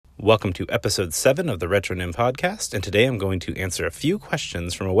Welcome to episode 7 of the Retro Nim podcast, and today I'm going to answer a few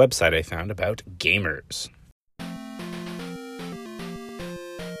questions from a website I found about gamers.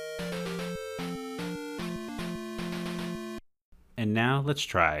 And now let's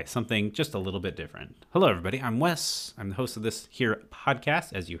try something just a little bit different. Hello everybody, I'm Wes. I'm the host of this here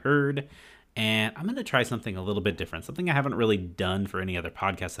podcast, as you heard, and I'm going to try something a little bit different, something I haven't really done for any other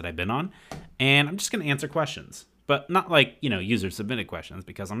podcast that I've been on, and I'm just going to answer questions. But not like, user-submitted questions,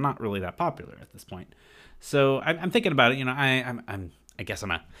 because I'm not really that popular at this point. So I'm thinking about it. I guess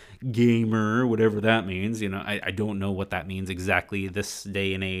I'm a gamer, whatever that means. I don't know what that means exactly this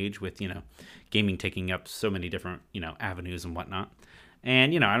day and age with, gaming taking up so many different, avenues and whatnot.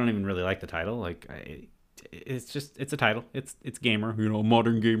 And, I don't even really like the title. It's a title. It's gamer,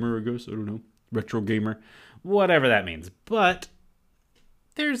 modern gamer, I guess. I don't know. Retro gamer, whatever that means. But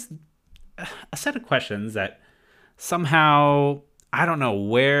there's a set of questions that somehow, I don't know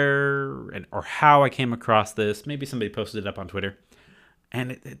where or how I came across this. Maybe somebody posted it up on Twitter.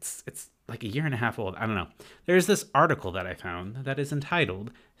 And it's like a year and a half old. I don't know. There's this article that I found that is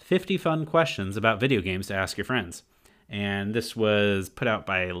entitled 50 Fun Questions About Video Games to Ask Your Friends. And this was put out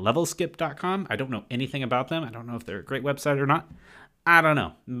by levelskip.com. I don't know anything about them. I don't know if they're a great website or not. I don't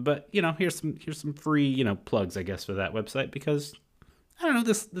know. But, here's some free, plugs, I guess, for that website. Because, I don't know,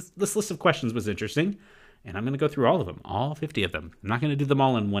 this list of questions was interesting. And I'm going to go through all of them, all 50 of them. I'm not going to do them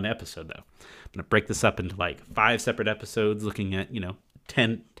all in one episode, though. I'm going to break this up into 5 separate episodes, looking at,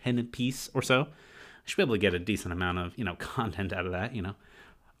 10 a piece or so. I should be able to get a decent amount of, content out of that,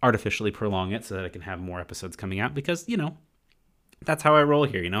 artificially prolong it so that I can have more episodes coming out because, that's how I roll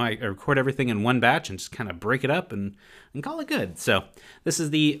here. I record everything in one batch and just kind of break it up and call it good. So this is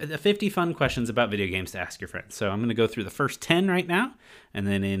the 50 fun questions about video games to ask your friends. So I'm going to go through the first 10 right now. And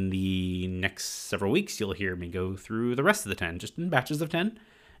then in the next several weeks, you'll hear me go through the rest of the 10, just in batches of 10.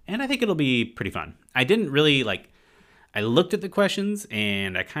 And I think it'll be pretty fun. I didn't really I looked at the questions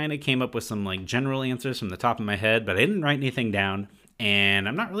and I kind of came up with some general answers from the top of my head, but I didn't write anything down. And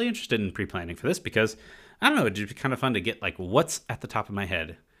I'm not really interested in pre-planning for this because I don't know, it'd be kind of fun to get what's at the top of my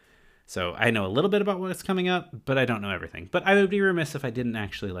head. So I know a little bit about what's coming up, but I don't know everything. But I would be remiss if I didn't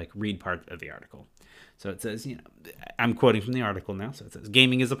actually read part of the article. So it says, I'm quoting from the article now. So it says,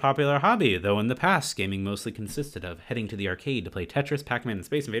 gaming is a popular hobby, though in the past, gaming mostly consisted of heading to the arcade to play Tetris, Pac-Man, and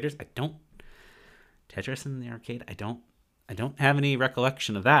Space Invaders. Tetris in the arcade? I don't have any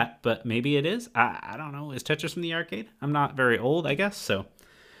recollection of that, but maybe it is. I don't know. Is Tetris from the arcade? I'm not very old, I guess, so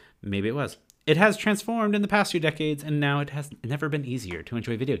maybe it was. It has transformed in the past few decades, and now it has never been easier to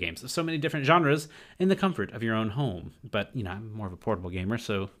enjoy video games of so many different genres in the comfort of your own home. But, I'm more of a portable gamer,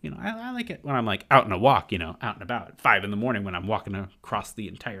 so, I like it when I'm, out on a walk, out and about at 5 in the morning when I'm walking across the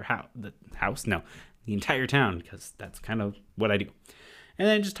entire the entire town, because that's kind of what I do. And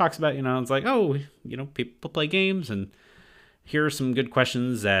then it just talks about, it's people play games, and here are some good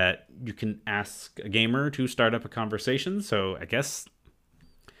questions that you can ask a gamer to start up a conversation. So I guess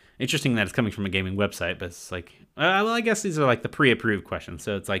interesting that it's coming from a gaming website, but it's I guess these are the pre-approved questions.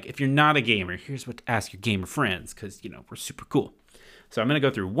 So it's if you're not a gamer, here's what to ask your gamer friends, because, we're super cool. So I'm going to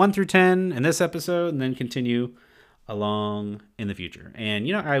go through 1 through 10 in this episode and then continue along in the future.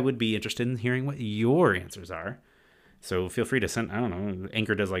 And, I would be interested in hearing what your answers are. So feel free to send, I don't know,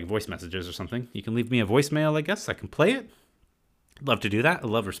 Anchor does voice messages or something. You can leave me a voicemail, I guess. I can play it. I'd love to do that. I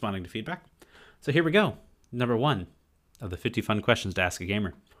love responding to feedback. So here we go. Number 1 of the 50 fun questions to ask a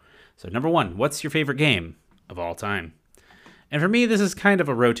gamer. So number 1, what's your favorite game of all time? And for me, this is kind of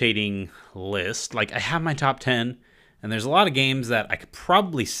a rotating list. I have my top 10, and there's a lot of games that I could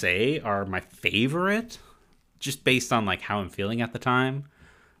probably say are my favorite, just based on how I'm feeling at the time.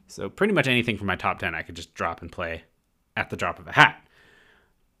 So pretty much anything from my top 10 I could just drop and play at the drop of a hat.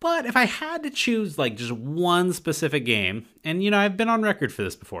 But if I had to choose just one specific game, and I've been on record for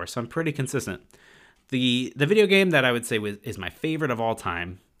this before, so I'm pretty consistent. The video game that I would say is my favorite of all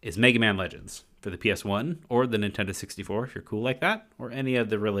time is Mega Man Legends for the PS1 or the Nintendo 64, if you're cool like that, or any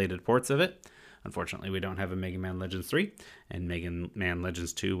of the related ports of it. Unfortunately, we don't have a Mega Man Legends 3, and Mega Man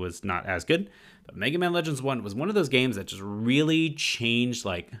Legends 2 was not as good. But Mega Man Legends 1 was one of those games that just really changed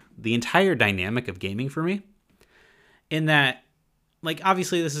the entire dynamic of gaming for me. In that,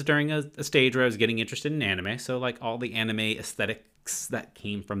 obviously this is during a stage where I was getting interested in anime, so all the anime aesthetics that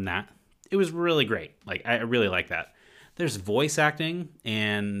came from that, it was really great. I really like that. There's voice acting,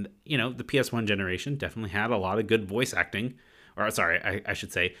 and, the PS1 generation definitely had a lot of good voice acting. Or, sorry, I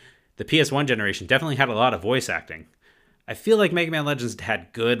should say, the PS1 generation definitely had a lot of voice acting. I feel like Mega Man Legends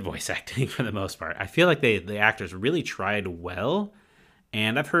had good voice acting for the most part. I feel like the actors really tried well,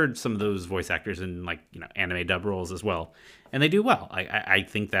 And I've heard some of those voice actors in like, anime dub roles as well. And they do well. I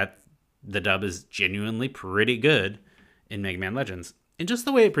think that the dub is genuinely pretty good in Mega Man Legends. And just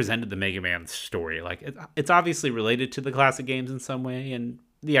the way it presented the Mega Man story. Like, it's obviously related to the classic games in some way, and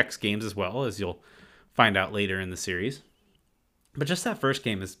the X games as well, as you'll find out later in the series. But just that first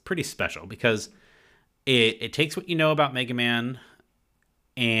game is pretty special because it takes what you know about Mega Man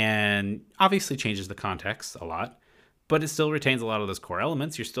and obviously changes the context a lot, but it still retains a lot of those core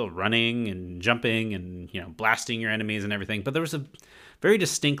elements. You're still running and jumping and, blasting your enemies and everything. But there was a very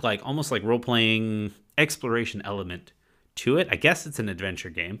distinct, like almost like role-playing exploration element to it. I guess it's an adventure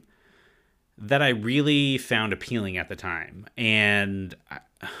game that I really found appealing at the time. And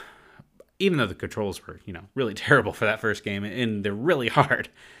even though the controls were, really terrible for that first game and they're really hard,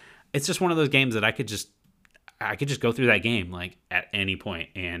 it's just one of those games that I could just go through that game like at any point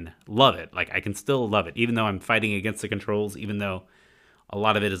and love it. Like I can still love it, even though I'm fighting against the controls, even though a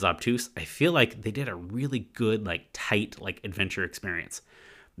lot of it is obtuse. I feel like they did a really good, like tight, like adventure experience.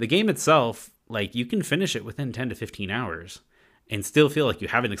 The game itself, like you can finish it within 10 to 15 hours and still feel like you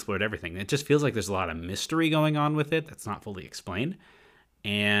haven't explored everything. It just feels like there's a lot of mystery going on with it that's not fully explained.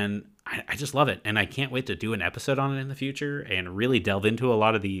 And I just love it. And I can't wait to do an episode on it in the future and really delve into a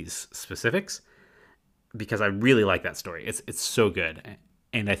lot of these specifics because I really like that story. It's so good.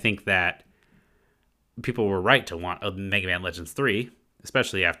 And I think that people were right to want a Mega Man Legends 3,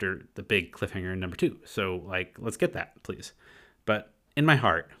 especially after the big cliffhanger in number 2. So, like, let's get that, please. But in my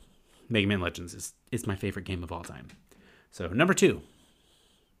heart, Mega Man Legends is my favorite game of all time. So, number 2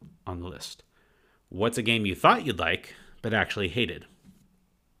 on the list. What's a game you thought you'd like, but actually hated?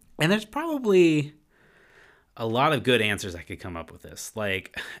 And there's probably a lot of good answers I could come up with this.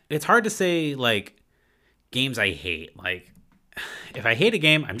 Like, it's hard to say, like, games I hate. Like, if I hate a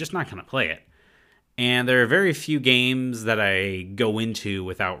game, I'm just not going to play it. And there are very few games that I go into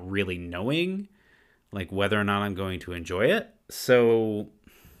without really knowing, like, whether or not I'm going to enjoy it. So,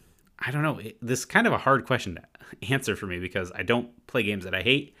 I don't know. This is kind of a hard question to answer for me because I don't play games that I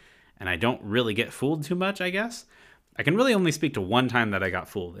hate, and I don't really get fooled too much, I guess. I can really only speak to one time that I got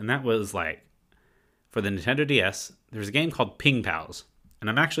fooled, and that was, like, for the Nintendo DS, there's a game called Ping Pals. And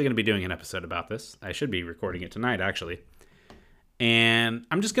I'm actually going to be doing an episode about this. I should be recording it tonight, actually. And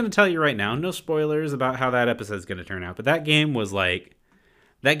I'm just going to tell you right now, no spoilers about how that episode is going to turn out. But that game was like,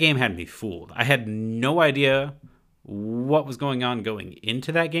 that game had me fooled. I had no idea what was going on going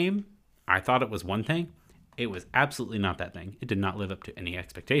into that game. I thought it was one thing. It was absolutely not that thing. It did not live up to any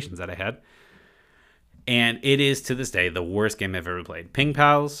expectations that I had. And it is, to this day, the worst game I've ever played. Ping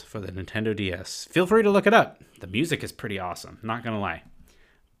Pals for the Nintendo DS. Feel free to look it up. The music is pretty awesome, not going to lie.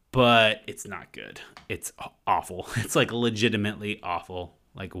 But it's not good. It's awful. It's like legitimately awful,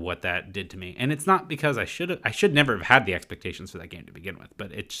 like what that did to me. And it's not because I should never have had the expectations for that game to begin with,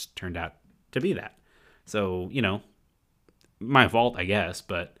 but it just turned out to be that. So, my fault, I guess,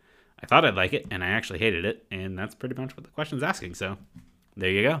 but I thought I'd like it and I actually hated it. And that's pretty much what the question's asking. So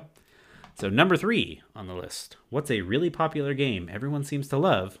there you go. So number 3 on the list. What's a really popular game everyone seems to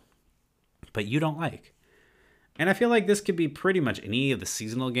love, but you don't like? And I feel like this could be pretty much any of the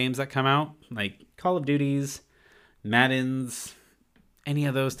seasonal games that come out, like Call of Duties, Maddens, any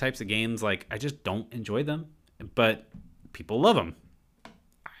of those types of games. Like, I just don't enjoy them, but people love them.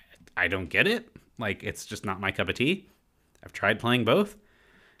 I don't get it. Like, it's just not my cup of tea. I've tried playing both.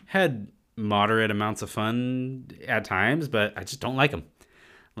 Had moderate amounts of fun at times, but I just don't like them.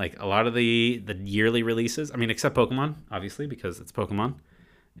 Like, a lot of the yearly releases, I mean, except Pokemon, obviously, because it's Pokemon.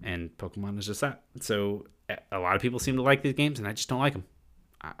 And Pokemon is just that. So a lot of people seem to like these games, and I just don't like them.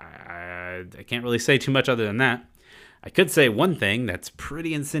 I can't really say too much other than that. I could say one thing that's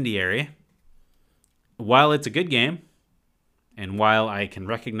pretty incendiary. While it's a good game, and while I can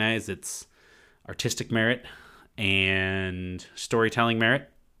recognize its artistic merit and storytelling merit,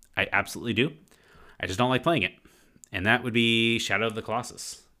 I absolutely do. I just don't like playing it. And that would be Shadow of the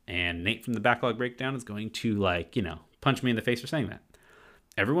Colossus. And Nate from the Backlog Breakdown is going to, punch me in the face for saying that.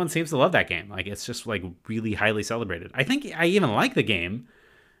 Everyone seems to love that game. Like, it's just, really highly celebrated. I think I even like the game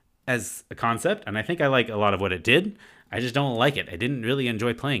as a concept, and I think I like a lot of what it did. I just don't like it. I didn't really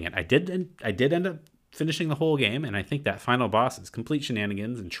enjoy playing it. I did end up finishing the whole game, and I think that final boss is complete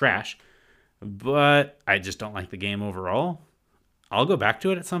shenanigans and trash, but I just don't like the game overall. I'll go back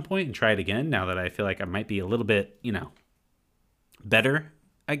to it at some point and try it again now that I feel like I might be a little bit, better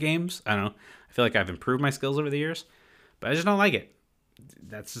at games. I don't know. I feel like I've improved my skills over the years, but I just don't like it.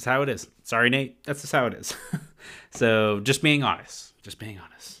 That's just how it is. Sorry, Nate. That's just how it is. So just being honest.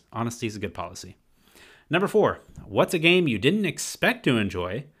 Honesty is a good policy. Number 4, what's a game you didn't expect to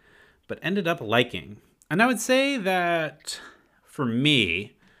enjoy, but ended up liking? And I would say that for for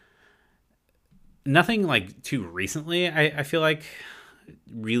me, nothing like too recently, I feel like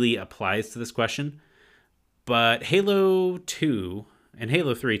really applies to this question. But Halo 2 and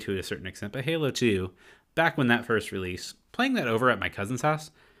Halo 3 to a certain extent, but Halo 2, back when that first released, playing that over at my cousin's house,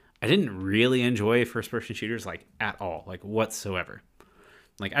 I didn't really enjoy first person shooters like at all, like whatsoever.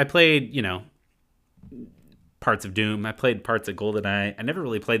 Like I played, parts of Doom, I played parts of GoldenEye. I never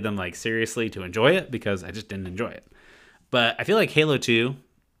really played them like seriously to enjoy it because I just didn't enjoy it. But I feel like Halo 2,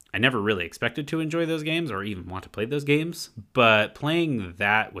 I never really expected to enjoy those games or even want to play those games, but playing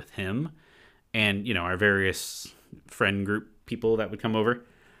that with him and, our various friend group people that would come over,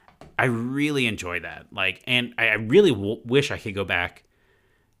 I really enjoyed that. Like, and I really wish I could go back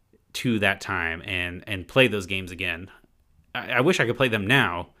to that time and play those games again. I wish I could play them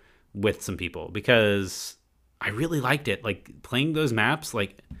now with some people because I really liked it. Like playing those maps,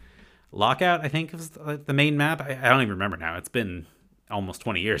 like Lockout, I think was the main map. I don't even remember now. It's been almost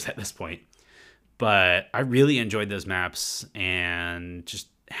 20 years at this point. But I really enjoyed those maps and just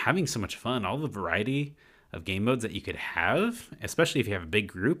having so much fun. All the variety of game modes that you could have, especially if you have a big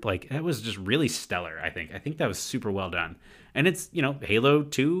group, like that was just really stellar. I think that was super well done. And it's, Halo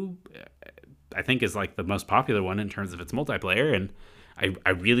 2, I think is like the most popular one in terms of its multiplayer. And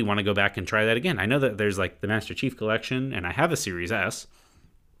I really want to go back and try that again. I know that there's like the Master Chief Collection and I have a Series S.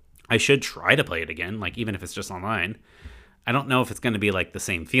 I should try to play it again, like even if it's just online. I don't know if it's going to be like the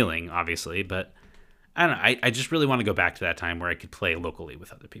same feeling, obviously, but I don't know. I just really want to go back to that time where I could play locally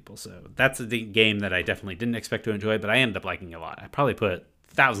with other people. So that's a game that I definitely didn't expect to enjoy, but I ended up liking a lot. I probably put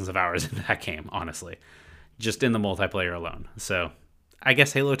thousands of hours into that game, honestly, just in the multiplayer alone. So I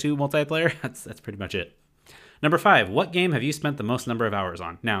guess Halo 2 multiplayer, that's pretty much it. Number 5, what game have you spent the most number of hours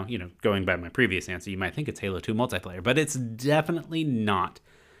on? Now, going by my previous answer, you might think it's Halo 2 multiplayer, but it's definitely not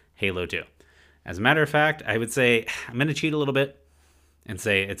Halo 2. As a matter of fact, I would say I'm going to cheat a little bit and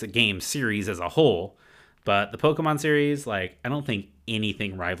say it's a game series as a whole, but the Pokemon series, like, I don't think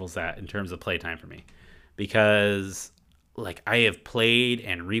anything rivals that in terms of playtime for me because, like, I have played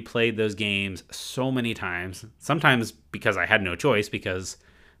and replayed those games so many times, sometimes because I had no choice because,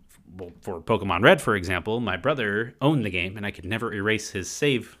 well, for Pokemon Red, for example, my brother owned the game and I could never erase his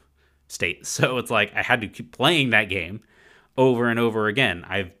save state. So it's like I had to keep playing that game over and over again.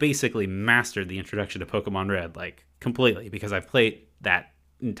 I've basically mastered the introduction to Pokemon Red, like, completely because I've played that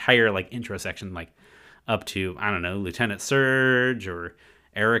entire, like, intro section, like, up to, I don't know, Lieutenant Surge or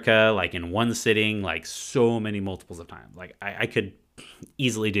Erica, like, in one sitting, like, so many multiples of time. Like, I could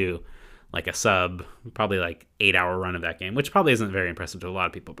easily do, like, a probably, like, 8-hour run of that game, which probably isn't very impressive to a lot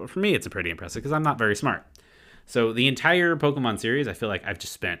of people, but for me, it's pretty impressive because I'm not very smart. So the entire Pokemon series, I feel like I've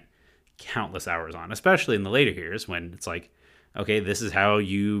just spent countless hours on, especially in the later years when it's like, okay, this is how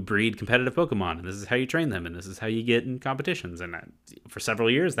you breed competitive Pokemon, and this is how you train them, and this is how you get in competitions. And for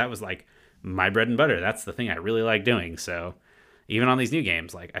several years, that was like my bread and butter. That's the thing I really like doing. So even on these new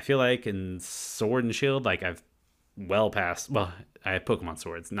games, like I feel like in Sword and Shield, like I've well past, well, I have Pokemon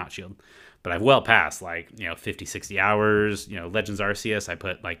Swords, not Shield, but I've well past like, 50, 60 hours. Legends Arceus, I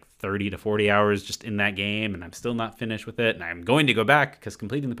put like 30 to 40 hours just in that game, and I'm still not finished with it. And I'm going to go back because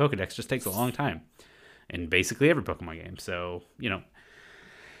completing the Pokedex just takes a long time. In basically every Pokemon game. So,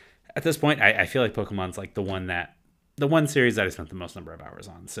 at this point, I feel like Pokemon's like the one series that I spent the most number of hours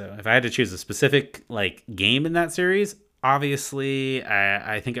on. So if I had to choose a specific like game in that series, obviously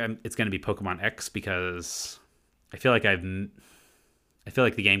I think it's going to be Pokemon X because I feel like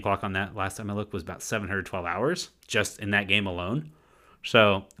the game clock on that last time I looked was about 712 hours just in that game alone.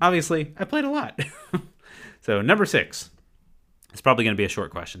 So obviously I played a lot. So number 6. It's probably going to be a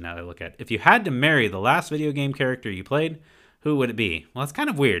short question now that I look at. If you had to marry the last video game character you played, who would it be? Well, it's kind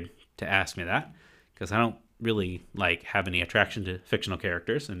of weird to ask me that because I don't really like have any attraction to fictional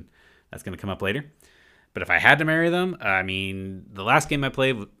characters, and that's going to come up later. But if I had to marry them, I mean, the last game I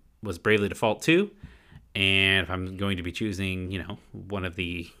played was Bravely Default 2, and if I'm going to be choosing, one of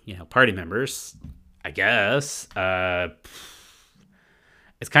the, party members, I guess,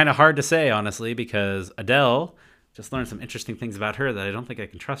 it's kind of hard to say, honestly, because Adele, just learned some interesting things about her that I don't think I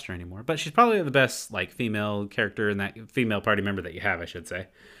can trust her anymore. But she's probably the best like female character in that female party member that you have, I should say.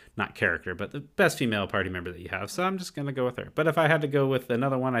 Not character, but the best female party member that you have. So I'm just going to go with her. But if I had to go with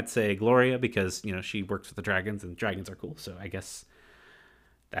another one, I'd say Gloria because, she works with the dragons and dragons are cool. So I guess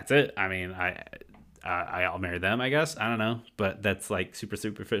that's it. I mean, I'll marry them, I guess. I don't know. But that's like super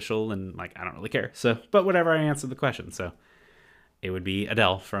superficial and like I don't really care. So, but whatever, I answered the question. So it would be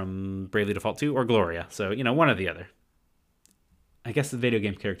Adele from Bravely Default 2 or Gloria. So, one or the other. I guess the video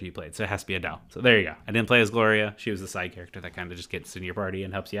game character you played, so it has to be Adele. So there you go. I didn't play as Gloria. She was the side character that kind of just gets in your party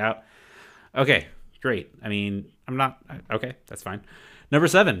and helps you out. Okay, Great. I mean, I'm not okay. That's fine. Number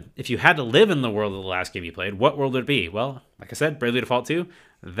 7. If you had to live in the world of the last game you played, what world would it be? Well, like I said, Bravely Default 2.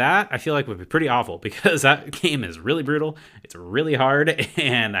 That I feel like would be pretty awful because that game is really brutal. It's really hard,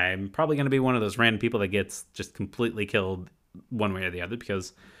 and I'm probably going to be one of those random people that gets just completely killed one way or the other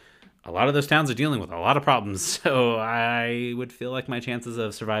because a lot of those towns are dealing with a lot of problems. So I would feel like my chances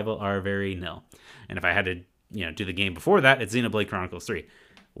of survival are very nil. And if I had to, do the game before that, it's Xenoblade Chronicles 3,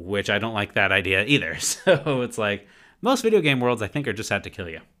 which I don't like that idea either. So it's like most video game worlds, I think, are just out to kill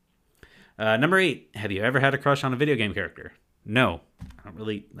you. Number 8, have you ever had a crush on a video game character? No, I don't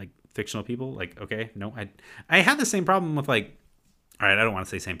really like fictional people. Like, okay, no, I had the same problem with all right, I don't want to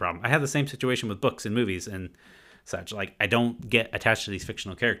say same problem. I had the same situation with books and movies and such. Like, I don't get attached to these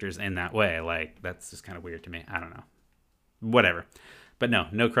fictional characters in that way. Like, that's just kind of weird to me. I don't know. Whatever. But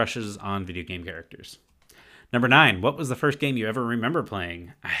no crushes on video game characters. Number 9, what was the first game you ever remember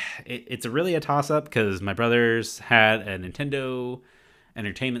playing? It's really a toss-up because my brothers had a Nintendo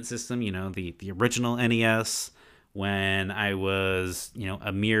Entertainment System, the original NES, when I was,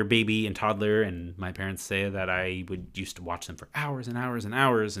 a mere baby and toddler, and my parents say that I used to watch them for hours and hours and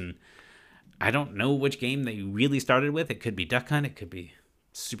hours, and I don't know which game they really started with. It could be Duck Hunt, it could be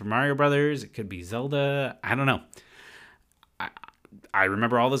Super Mario Brothers, it could be Zelda, I don't know. I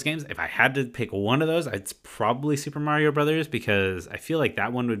remember all those games. If I had to pick one of those, it's probably Super Mario Brothers because I feel like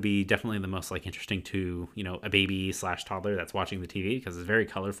that one would be definitely the most interesting to, a baby / toddler that's watching the TV because it's very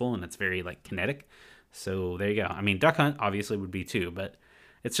colorful and it's very kinetic. So there you go. I mean, Duck Hunt obviously would be too, but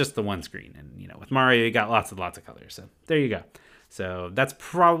it's just the one screen. And, with Mario, you got lots of colors. So there you go. So that's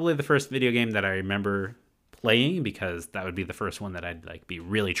probably the first video game that I remember playing because that would be the first one that I'd be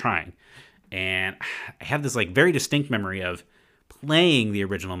really trying. And I have this very distinct memory of playing the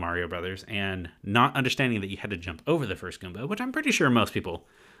original Mario Brothers and not understanding that you had to jump over the first Goomba, which I'm pretty sure most people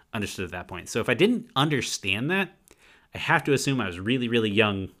understood at that point. So if I didn't understand that, I have to assume I was really, really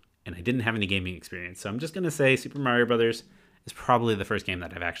young and I didn't have any gaming experience. So I'm just going to say Super Mario Brothers is probably the first game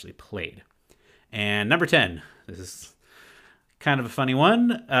that I've actually played. And number 10, this is kind of a funny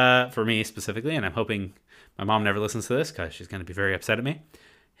one for me specifically, and I'm hoping my mom never listens to this because she's going to be very upset at me.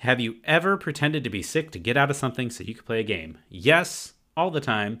 Have you ever pretended to be sick to get out of something so you could play a game? Yes, all the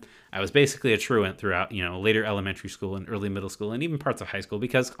time. I was basically a truant throughout, later elementary school and early middle school and even parts of high school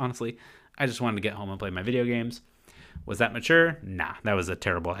because, honestly, I just wanted to get home and play my video games. Was that mature? Nah, that was a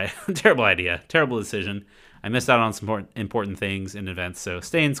terrible idea, terrible decision. I missed out on some important things in events, so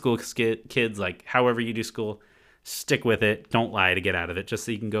stay in school, kids, however you do school, stick with it. Don't lie to get out of it, just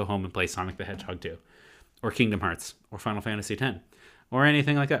so you can go home and play Sonic the Hedgehog 2, or Kingdom Hearts, or Final Fantasy X. Or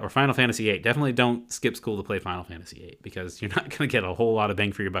anything like that, or Final Fantasy VIII. Definitely don't skip school to play Final Fantasy VIII because you're not going to get a whole lot of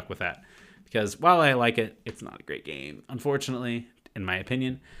bang for your buck with that. Because while I like it, it's not a great game, unfortunately, in my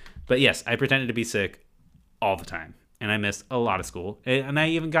opinion. But yes, I pretended to be sick all the time, and I missed a lot of school. And I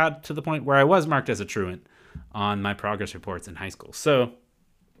even got to the point where I was marked as a truant on my progress reports in high school. So,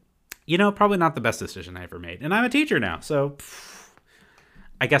 probably not the best decision I ever made. And I'm a teacher now, so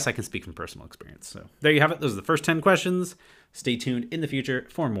I guess I can speak from personal experience. So there you have it. Those are the first 10 questions. Stay tuned in the future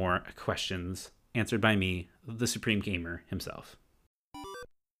for more questions answered by me, the Supreme Gamer himself.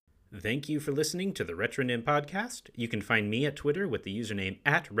 Thank you for listening to the Retronym podcast. You can find me at Twitter with the username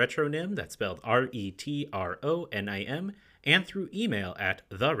 @Retronym, that's spelled RETRONIM, and through email at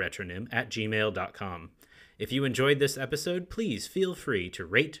theretronym@gmail.com. If you enjoyed this episode, please feel free to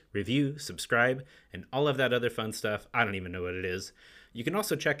rate, review, subscribe, and all of that other fun stuff. I don't even know what it is. You can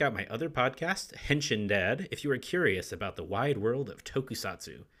also check out my other podcast, Henshin Dad, if you are curious about the wide world of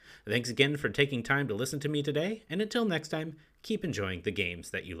tokusatsu. Thanks again for taking time to listen to me today, and until next time, keep enjoying the games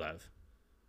that you love.